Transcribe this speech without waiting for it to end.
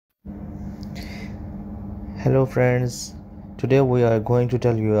Hello friends, today we are going to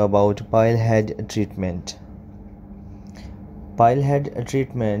tell you about pile head treatment. Pile head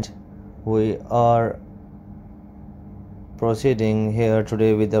treatment, we are proceeding here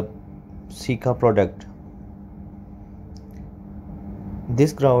today with the Sika product.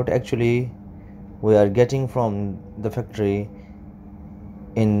 This grout actually we are getting from the factory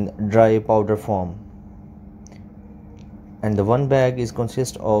in dry powder form, and the one bag is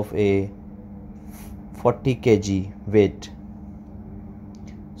consist of a 40 kg weight.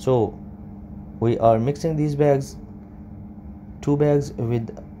 So we are mixing these bags, 2 bags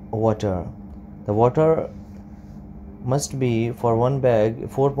with water. The water must be for one bag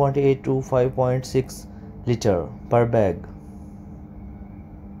 4.8 to 5.6 liter per bag.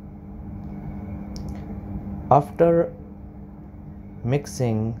 After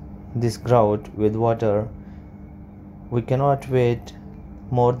mixing this grout with water, we cannot wait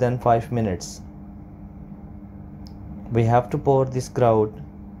more than 5 minutes. We have to pour this grout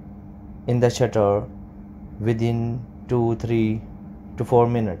in the shutter within 2, 3 to 4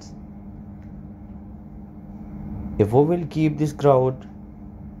 minutes. If we will keep this grout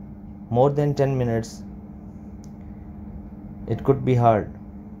more than 10 minutes, it could be hard.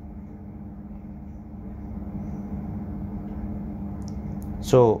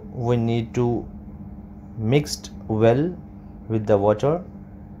 So we need to mix well with the water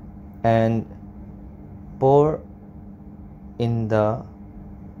and pour in the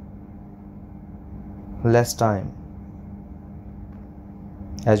less time.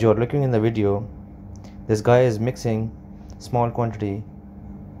 As you are looking in the video, this guy is mixing small quantity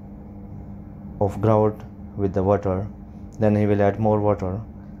of grout with the water, then he will add more water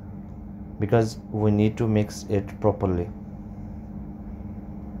because we need to mix it properly.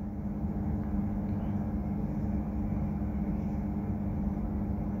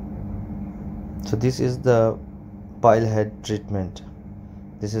 So this is the pile head treatment.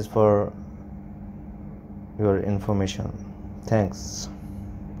 This is for your information. Thanks.